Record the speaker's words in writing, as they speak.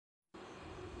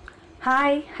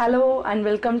Hi, hello and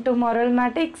welcome to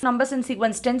Marvelmatix. Numbers and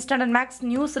Sequence 10th Standard Max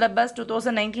New Syllabus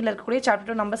 2019 இருக்கக்கூடிய Chapter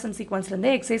 2 Numbers and Sequence ல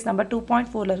இருந்து Exercise number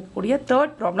 2.4 இருக்கக்கூடிய third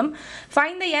problem.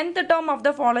 Find the nth term of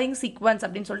the following sequence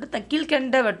அப்படின்னு சொல்லிட்டு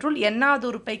கீழ்க்கண்டவற்றுள் எண்ணாவது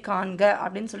உறுப்பை காண்க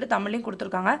அப்படின்னு சொல்லிட்டு தமிழ்லையும்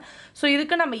கொடுத்துருக்காங்க. ஸோ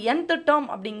இதுக்கு நம்ம nth term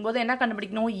அப்படிங்கும்போது என்ன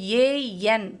கண்டுபிடிக்கணும்?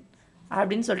 an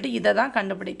அப்படின்னு சொல்லிட்டு இதை தான்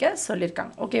கண்டுபிடிக்க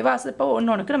சொல்லியிருக்காங்க. ஓகேவா? ஸோ இப்போ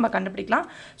ஒன்று நம்ம கண்டுபிடிக்கலாம்.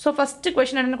 ஸோ ஃபஸ்ட்டு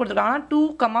கொஸ்டின் என்ன கொடுத்துருக்காங்கன்னா 2,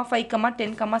 5,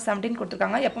 10, 17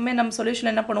 கொடுத்துருக்காங்க. எப்போவுமே நம்ம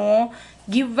சொல்யூஷன் என்ன பண்ணுவோம்?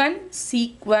 given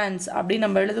sequence அப்படின்னு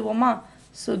நம்ம எழுதுவோமா?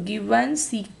 ஸோ given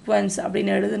sequence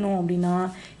அப்படின்னு எழுதணும் அப்படின்னா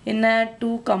என்ன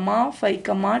 2, 5,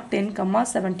 10,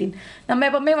 17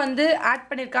 நம்ம எப்போவுமே வந்து ஆட்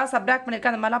பண்ணியிருக்கா சப்ராக்ட்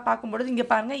பண்ணியிருக்கா அந்த மாதிரிலாம் பார்க்கும்பொழுது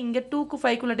இங்கே பாருங்கள், இங்கே 2க்கு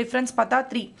 5க்குள்ள டிஃப்ரென்ஸ் பார்த்தா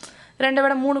 3, 2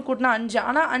 விட 3 கூட்டினா 5.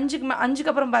 ஆனால்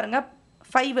 5க்கு அப்புறம் பாருங்கள்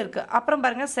 5 இருக்குது, அப்புறம்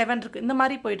பாருங்கள் 7 இருக்குது, இந்த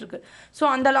மாதிரி போயிட்டுருக்கு. ஸோ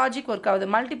அந்த லாஜிக் ஒர்க் ஆகுது.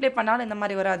 மல்டிப்ளை பண்ணாலும் இந்த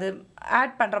மாதிரி வராது,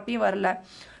 ஆட் பண்ணுறப்பையும் வரல.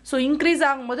 ஸோ இன்க்ரீஸ்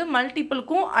ஆகும்போது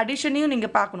மல்டிப்புளுக்கும் அடிஷனையும்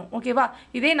நீங்கள் பார்க்கணும். ஓகேவா?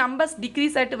 இதே நம்பர்ஸ்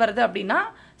டிக்ரீஸ் ஆகிட்டு வருது அப்படின்னா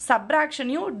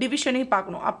சப்ராக்ஷனையும் டிவிஷனையும்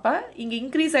பார்க்கணும். அப்போ இங்கே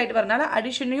இன்க்ரீஸ் ஆகிட்டு வரனால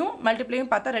அடிஷனையும்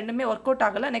மல்டிப்ளையும் பார்த்தா ரெண்டுமே ஒர்க் அவுட்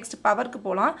ஆகலை. நெக்ஸ்ட் பவருக்கு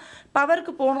போகலாம்.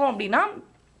 பவருக்கு போனோம் அப்படின்னா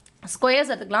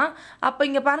ஸ்கொயர்ஸ் எடுத்துக்கலாம். அப்போ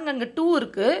இங்கே பாருங்கள், அங்கே 2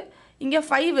 இருக்குது, இங்கே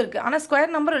 5 இருக்குது, ஆனால்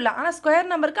ஸ்கொயர் நம்பர் இல்லை. ஆனால்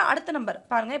ஸ்கொயர் நம்பருக்கு அடுத்த நம்பர்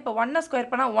பாருங்கள். இப்போ 1 ஸ்கொயர்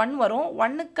பண்ணால் 1 வரும்,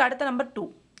 1க்கு அடுத்த நம்பர் 2.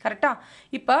 கரெக்டாக?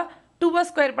 இப்போ 2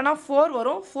 ஸ்கொயர் பண்ணால் 4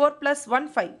 வரும், 4 + 1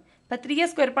 5. இப்போ 3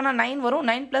 ஸ்கொயர் பண்ணால் 9 வரும்,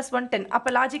 9 + 1 10. அப்போ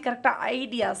லாஜிக் கரெக்டாக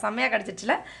ஐடியா செம்மையாக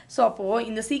கிடச்சிச்சுல. ஸோ அப்போது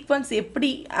இந்த சீக்வன்ஸ்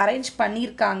எப்படி அரேஞ்ச்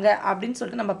பண்ணியிருக்காங்க அப்படின்னு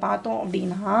சொல்லிட்டு நம்ம பார்த்தோம்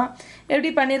அப்படின்னா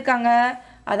எப்படி பண்ணியிருக்காங்க?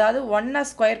 அதாவது 1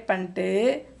 ஸ்கொயர் பண்ணிட்டு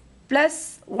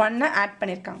 +1 ஆட்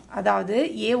பண்ணியிருக்காங்க. அதாவது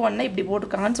A1 இப்படி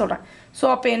போட்டிருக்காங்கன்னு சொல்கிறேன். ஸோ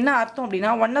அப்போ என்ன அர்த்தம்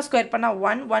அப்படின்னா 1 ஸ்கொயர் பண்ணால்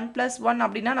 1, 1 + 1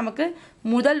 அப்படின்னா நமக்கு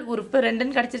முதல் உறுப்பு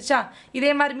 2ன்னு கிடச்சிருச்சா?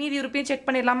 இதே மாதிரி மீதி உறுப்பையும் செக்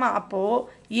பண்ணிடலாமா? அப்போது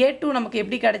A2 நமக்கு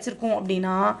எப்படி கிடச்சிருக்கும்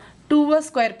அப்படின்னா 2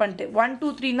 ஸ்கொயர் பண்ணிட்டு 1,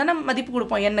 2, 3 தான் நம்ம மதிப்பு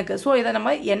கொடுப்போம் எண்ணுக்கு. ஸோ இதை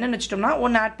நம்ம என்னன்னு வச்சுட்டோம்னா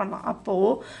 1 ஆட் பண்ணலாம்.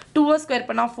 அப்போது 2 ஸ்கொயர்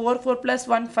பண்ணால் 4, 4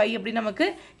 + 1 5 அப்படி நமக்கு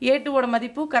A2வோட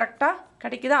மதிப்பு கரெக்டாக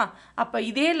கிடைக்குதா? அப்போ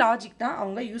இதே லாஜிக் தான்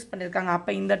அவங்க யூஸ் பண்ணியிருக்காங்க.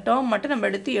 அப்போ இந்த டேர்ம் மட்டும் நம்ம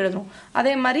எடுத்து எழுதணும்.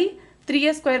 அதே மாதிரி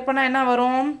 3 ஸ்கொயர் பண்ணால் என்ன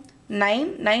வரும்? 9,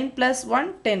 9 +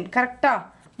 1 10. கரெக்டாக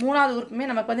மூணாவது உறுப்புமே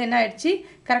நமக்கு வந்து என்ன ஆயிடுச்சு?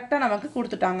 கரெக்டாக நமக்கு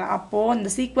கொடுத்துட்டாங்க. அப்போது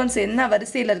இந்த சீக்வன்ஸ் என்ன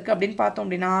வரிசையில் இருக்குது அப்படின்னு பார்த்தோம்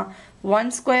அப்படின்னா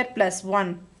 1 ஸ்கொயர் +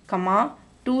 1,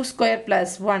 2 ஸ்கொயர்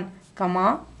 + 1,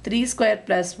 3 ஸ்கொயர்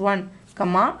 + 1,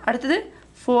 அடுத்தது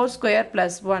 4 ஸ்கொயர்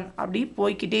 + 1 அப்படி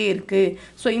போய்கிட்டே இருக்குது.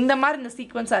 ஸோ இந்த மாதிரி இந்த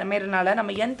சீக்வன்ஸ் அமைகிறதுனால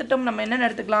நம்ம nth டேர்ம் நம்ம என்னென்னு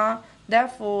எடுத்துக்கலாம்?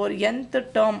 therefore nth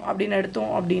டேர்ம் அப்படின்னு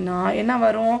எடுத்தோம் அப்படின்னா என்ன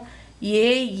வரும்?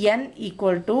 an =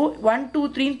 1, 2,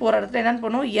 3 போகிற இடத்துல என்னென்னு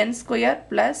பண்ணணும்? n ஸ்கொயர்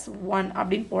 + 1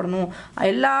 அப்படின்னு போடணும்.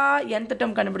 எல்லா nth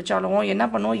டேர்ம் கண்டுபிடிச்சாலும் என்ன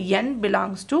பண்ணும்? n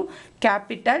belongs to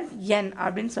capital N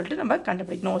அப்படின்னு சொல்லிட்டு நம்ம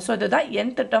கண்டுபிடிக்கணும். ஸோ இதுதான்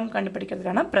nth டேர்ம்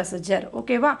கண்டுபிடிக்கிறதுக்கான ப்ரொசீஜர்.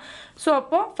 ஓகேவா? ஸோ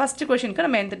அப்போது ஃபஸ்ட்டு கொஷனுக்கு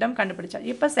நம்ம nth டேர்ம் கண்டுபிடிச்சா.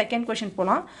 இப்போ செகண்ட் கொஷின்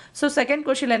போகலாம். ஸோ செகண்ட்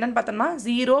கொஷனில் என்னென்னு பார்த்தோம்னா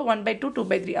 0, 1/2,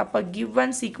 2/3. அப்போ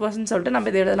given sequence சொல்லிட்டு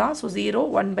நம்ம இதை எழுதலாம். ஸோ 0,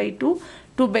 1/2,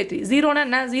 2/3. 0னா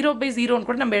என்ன? 0/0ன்னு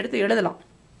கூட நம்ம எடுத்து எழுதலாம்.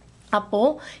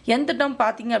 அப்போது nth டேர்ம்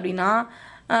பார்த்தீங்க அப்படின்னா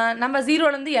நம்ம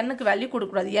 0லேருந்து n-க்கு வேல்யூ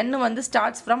கொடுக்கக்கூடாது. n வந்து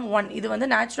ஸ்டார்ட்ஸ் ஃப்ரம் 1. இது வந்து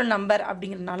நேச்சுரல் நம்பர்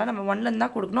அப்படிங்கிறதுனால நம்ம 1லேருந்து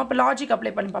தான் கொடுக்கணும். அப்போ லாஜிக்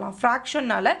அப்ளை பண்ணி பார்க்கலாம்.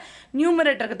 ஃப்ராக்ஷன்னால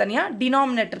நியூமரேட்டருக்கு தனியாக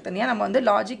டினாமினேட்டர் தனியாக நம்ம வந்து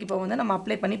லாஜிக் இப்போ வந்து நம்ம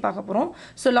அப்ளை பண்ணி பார்க்க போகிறோம்.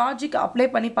 ஸோ லாஜிக் அப்ளை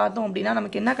பண்ணி பார்த்தோம் அப்படின்னா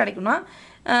நமக்கு என்ன கிடைக்கும்னா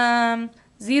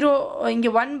 0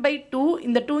 இங்கே 1/2,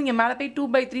 இந்த 2 இங்கே மேலே போய்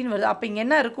 2/3ன்னு வருது. அப்போ இங்கே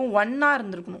என்ன இருக்கும்? 1ஆக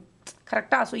இருந்திருக்கணும்.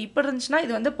 கரெக்டாக? ஸோ இப்போ இருந்துச்சுன்னா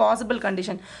இது வந்து பாசிபிள்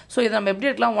கண்டிஷன். ஸோ இதை நம்ம எப்படி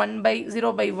எடுக்கலாம்?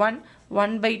 0/1,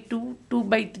 1/2,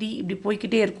 2/3 இப்படி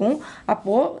போய்கிட்டே இருக்கும்.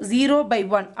 அப்போது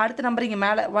 0/1 அடுத்த நம்பர் இங்கே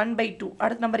மேலே 1/2,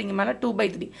 அடுத்த நம்பர் இங்கே மேலே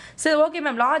 2/3. சரி, ஓகே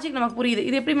மேம், லாஜிக் நமக்கு புரியுது.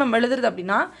 இது எப்படி மேம் எழுதுறது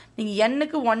அப்படின்னா நீங்கள்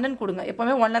n-க்கு 1ன்னு கொடுங்க.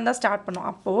 எப்போவுமே 1லேருந்து தான் ஸ்டார்ட் பண்ணும்.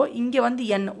 அப்போது இங்கே வந்து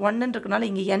n 1ன்னு இருக்கனால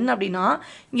இங்கே n அப்படின்னா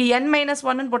இங்கே n -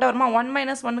 1ன்னு போட்டால் வருமா? 1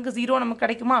 - 1க்கு 0 நமக்கு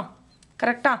கிடைக்குமா?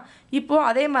 கரெக்டாக? இப்போது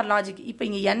அதே மாதிரி லாஜிக். இப்போ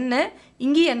இங்கே n,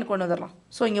 இங்கே n கொண்டு வந்துடலாம்.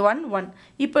 ஸோ இங்கே 1, 1.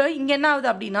 இப்போ இங்கே என்ன ஆகுது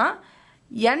அப்படின்னா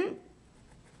n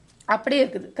அப்படியே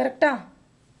இருக்குது. கரெக்டாக?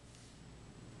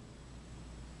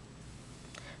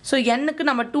 ஸோ n-க்கு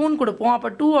நம்ம 2ன்னு கொடுப்போம்.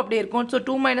 அப்போ 2 அப்படியே இருக்கும். ஸோ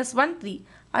 2 - 1 3.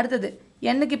 அடுத்தது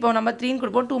n-க்கு இப்போ நம்ம 3ன்னு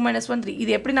கொடுப்போம். 2 - 1 3.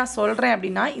 இது எப்படி நான் சொல்கிறேன்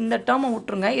அப்படின்னா இந்த டேர்மை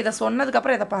விட்டுருங்க. இதை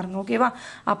சொன்னதுக்கப்புறம் இதை பாருங்கள். ஓகேவா?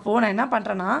 அப்போது நான் என்ன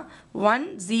பண்ணுறேன்னா 1,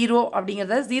 0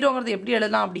 அப்படிங்கிறத 0ங்கிறது எப்படி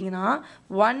எழுதலாம் அப்படிங்கன்னா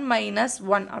 1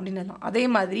 - 1 அப்படின்னு எழுதலாம். அதே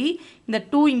மாதிரி இந்த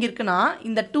 2 இங்கே இருக்குன்னா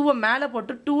இந்த 2-வை மேலே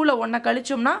போட்டு 2ல் 1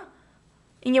 கழிச்சோம்னா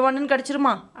இங்கே 1ன்னு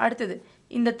கிடச்சிருமா? அடுத்தது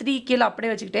இந்த 3 கீழே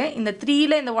அப்படியே வச்சுக்கிட்டேன். இந்த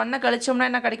 3ல் இந்த 1 கழிச்சோம்னா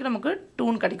என்ன கிடைக்கும்? நமக்கு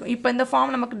 2ன்னு கிடைக்கும். இப்போ இந்த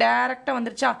ஃபார்ம் நமக்கு டேரெக்டாக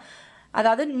வந்துருச்சா?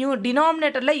 அதாவது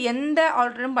டினாமினேட்டரில் எந்த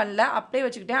ஆல்டரும் பண்ணல அப்படியே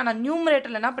வச்சுக்கிட்டேன். ஆனால்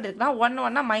நியூமரேட்டரில் என்ன பண்ணியிருக்கேன்னா 1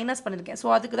 1 மைனஸ் பண்ணியிருக்கேன். ஸோ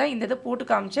அதுக்கு தான் இந்த இதை போட்டு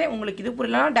காமிச்சேன். உங்களுக்கு இது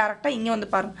புரியலனா டேரெக்டாக இங்கே வந்து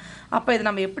பாருங்கள். அப்போ இது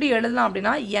நம்ம எப்படி எழுதலாம்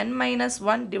அப்படின்னா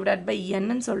n-1 டிவைடட் பை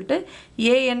n சொல்லிட்டு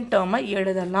an டேர்மை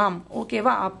எழுதலாம்.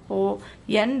 ஓகேவா?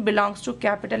 அப்போது n பிலாங்ஸ் டு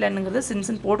கேபிட்டல் என்னங்கிறது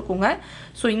சின்சன் போட்டுக்கோங்க.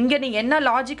 ஸோ இங்கே நீங்கள் என்ன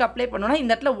லாஜிக் அப்ளை பண்ணணும்னா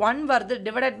இந்த இடத்துல 1 வருது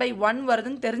டிவைடட் பை 1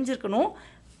 வருதுன்னு தெரிஞ்சிருக்கணும்.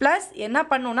 ப்ளஸ் என்ன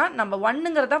பண்ணணும்னா நம்ம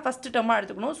 1ங்கிறதா ஃபஸ்ட்டு டேர்மாக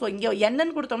எடுத்துக்கணும். ஸோ இங்கே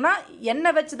என்னன்னு கொடுத்தோம்னா என்னை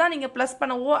வச்சு தான் நீங்கள் ப்ளஸ்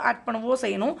பண்ணவோ ஆட் பண்ணவோ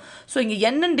செய்யணும். ஸோ இங்கே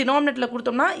என்னன்னு டினாமினேட்டில்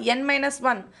கொடுத்தோம்னா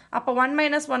n-1 அப்போ 1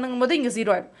 - 1ங்கும் போது இங்கே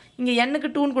 0 ஆகிடும். இங்கே n-க்கு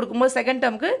 2ன்னு கொடுக்கும்போது செகண்ட்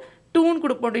டேர்முக்கு 2ன்னு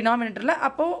கொடுப்போம் டினாமினேட்டரில்.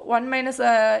 அப்போது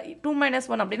 2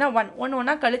 - 1 அப்படின்னா 1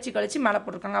 1 கழிச்சு மேலே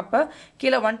போட்டிருக்காங்க. அப்போ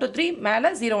கீழே 1 2 3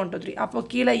 மேலே 0 1 2 3 அப்போது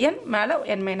கீழே n மேலே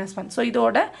n-1. ஸோ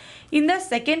இதோட இந்த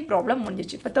செகண்ட் ப்ராப்ளம்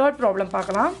முடிஞ்சிச்சு. இப்போ தேர்ட் ப்ராப்ளம்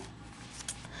பார்க்கலாம்.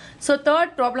 ஸோ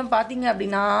தேர்ட் ப்ராப்ளம் பார்த்தீங்க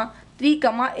அப்படின்னா 3,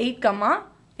 8,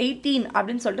 18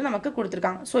 அப்படின்னு சொல்லிட்டு நமக்கு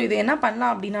கொடுத்துருக்காங்க. ஸோ இது என்ன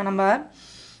பண்ணலாம் அப்படின்னா நம்ம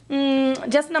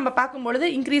ஜஸ்ட் நம்ம பார்க்கும்பொழுது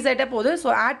இன்க்ரீஸ் ஆகிட்டே போகுது. ஸோ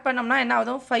ஆட் பண்ணோம்னா என்ன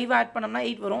ஆகும்? 5 ஆட் பண்ணோம்னா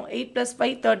 8 வரும். 8 +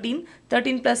 5 13,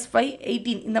 13 + 5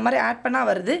 18 இந்த மாதிரி ஆட் பண்ணால்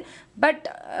வருது. பட்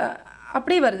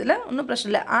அப்படியே வருது இல்லை, ஒன்றும் பிரச்சனை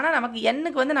இல்லை. ஆனால் நமக்கு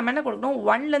எண்ணுக்கு வந்து நம்ம என்ன கொடுக்கணும்?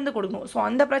 1லேருந்து கொடுக்கணும். ஸோ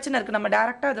அந்த பிரச்சனை இருக்குது. நம்ம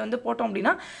டேரெக்டாக அது வந்து போட்டோம்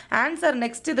அப்படின்னா ஆன்சர்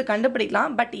நெக்ஸ்ட் இது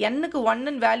கண்டுபிடிக்கலாம். பட் எண்ணுக்கு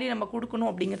 1ன்னு வேல்யூ நம்ம கொடுக்கணும்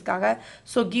அப்படிங்கிறதுக்காக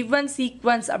ஸோ கிவன்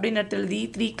சீக்வன்ஸ் அப்படின்னு எழுதி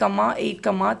 3,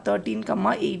 8, 13,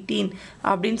 18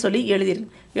 அப்படின்னு சொல்லி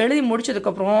எழுதிருங்க. எழுதி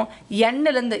முடிச்சதுக்கப்புறம்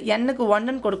எண்ணிலேருந்து எண்ணுக்கு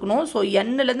 1ன்னு கொடுக்கணும். ஸோ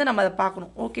எண்ணிலேருந்து நம்ம அதை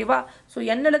பார்க்கணும். ஓகேவா? ஸோ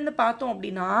எண்ணிலேருந்து பார்த்தோம்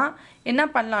அப்படின்னா என்ன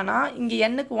பண்ணலான்னா இங்கே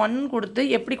எண்ணுக்கு 1 கொடுத்து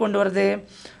எப்படி கொண்டு வருது?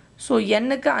 ஸோ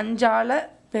எண்ணுக்கு 5ஆல்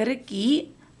பெருக்கி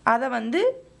அதை வந்து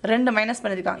 2 மைனஸ்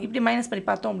பண்ணியிருக்காங்க. இப்படி மைனஸ் பண்ணி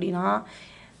பார்த்தோம் அப்படின்னா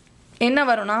என்ன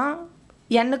வரும்னா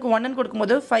எண்ணுக்கு 1ன்னு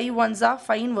கொடுக்கும்போது 5 1s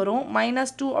 5 வரும்.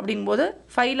 -2 அப்படின்போது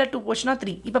 5ல் 2 போச்சுன்னா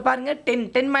 3. இப்போ பாருங்கள் 10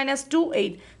 10 - 2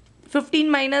 8, 15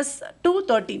 - 2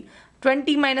 13,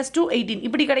 20 - 2 18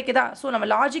 இப்படி கிடைக்குதா? ஸோ நம்ம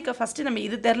லாஜிக்கை ஃபஸ்ட்டு நம்ம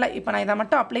இது தெரில. இப்போ நான் இதை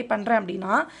மட்டும் அப்ளை பண்ணுறேன்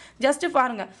அப்படின்னா ஜஸ்ட்டு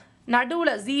பாருங்கள்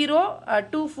நடுவில் 0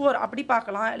 2 4 அப்படி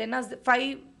பார்க்கலாம். இல்லைன்னா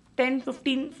 5 10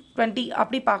 15 20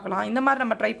 அப்படி பார்க்கலாம். இந்த மாதிரி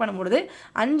நம்ம ட்ரை பண்ணும்பொழுது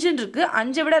 5 இருக்குது,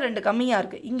 5 விட 2 கம்மியாக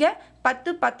இருக்குது. இங்கே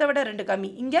 10 10 விட 2 கம்மி,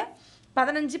 இங்கே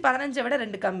 15 15 விட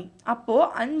 2 கம்மி. அப்போது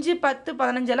 5 10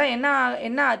 15 எல்லாம்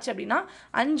என்ன ஆச்சு அப்படின்னா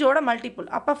 5ஓட மல்டிபிள்.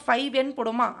 அப்போ 5n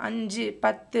போடுமா? 5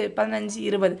 10 15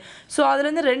 20. ஸோ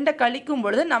அதுலேருந்து 2 கழிக்கும்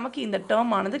பொழுது நமக்கு இந்த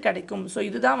டேர்ம் ஆனது கிடைக்கும். ஸோ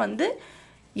இதுதான் வந்து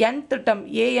nth டேர்ம்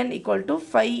an =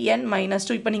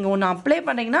 5n-2. இப்போ நீங்கள் ஒன்று அப்ளை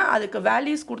பண்ணிங்கன்னா அதுக்கு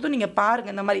வேல்யூஸ் கொடுத்து நீங்கள்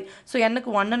பாருங்கள் இந்த மாதிரி. ஸோ எண்ணுக்கு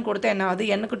 1ன்னு கொடுத்தா என்ன ஆகுது?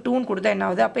 எண்ணுக்கு 2ன்னு கொடுத்தா என்ன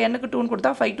ஆகுது? அப்போ எண்ணுக்கு 2ன்னு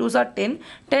கொடுத்தா 5 2s 10,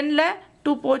 10ல்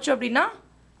 2 போச்சு அப்படின்னா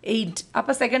 8.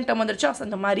 அப்போ செகண்ட் டேர்ம் வந்துருச்சு.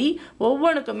 அந்த மாதிரி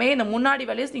ஒவ்வொன்றுக்குமே இந்த முன்னாடி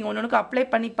வேல்யூஸ் நீங்கள் ஒன்றுக்கு அப்ளை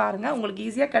பண்ணி பாருங்கள். உங்களுக்கு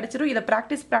ஈஸியாக கிடச்சிரும். இதை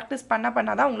ப்ராக்டிஸ்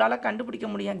பண்ணால் தான் உங்களால் கண்டுபிடிக்க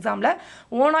முடியும். எக்ஸாமில்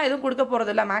ஓனாக எதுவும் கொடுக்க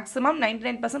போகிறது இல்லை. மேக்ஸிமம்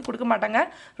 99% கொடுக்க மாட்டாங்க.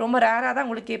 ரொம்ப ரேராக தான்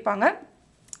உங்களுக்கு கேட்பாங்க.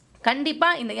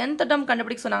 கண்டிப்பாக இந்த nth டேர்ம்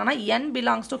கண்டுபிடிக்க சொன்னாங்கன்னா n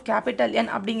belongs to capital N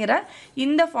அப்படிங்கிற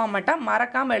இந்த ஃபார்மேட்டை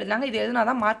மறக்காமல் எழுதுனாங்க. இது எழுதினா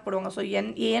தான் மார்க் போடுவாங்க. ஸோ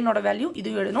anோட வேல்யூ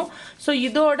இதுவும் எழுதணும். ஸோ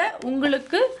இதோட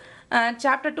உங்களுக்கு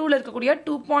சாப்டர் 2ல் இருக்கக்கூடிய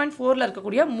 2.4ல்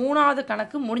இருக்கக்கூடிய 3வது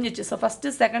கணக்கு முடிஞ்சிச்சு. ஸோ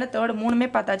ஃபஸ்ட்டு செகண்ட் தேர்டு 3மே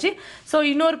பார்த்தாச்சு. ஸோ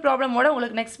இன்னொரு ப்ராப்ளமோட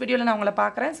உங்களுக்கு நெக்ஸ்ட் வீடியோவில் நான் உங்களை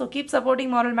பார்க்குறேன். So keep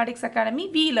supporting Marvelmatix Academy.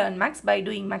 We learn maths by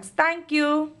doing maths. Thank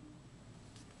you.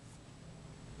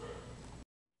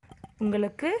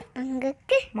 உங்களுக்கு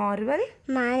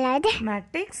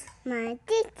Marvelmatix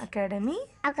Academy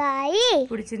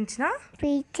பிடிச்சிருந்துச்சுன்னா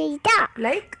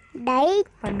லைக்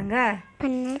பண்ணுங்க,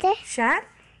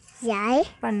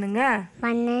 ஷேர் பண்ணுங்க,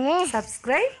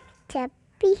 சப்ஸ்கிரைப்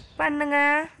பண்ணுங்க.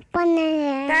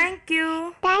 தேங்க்யூ.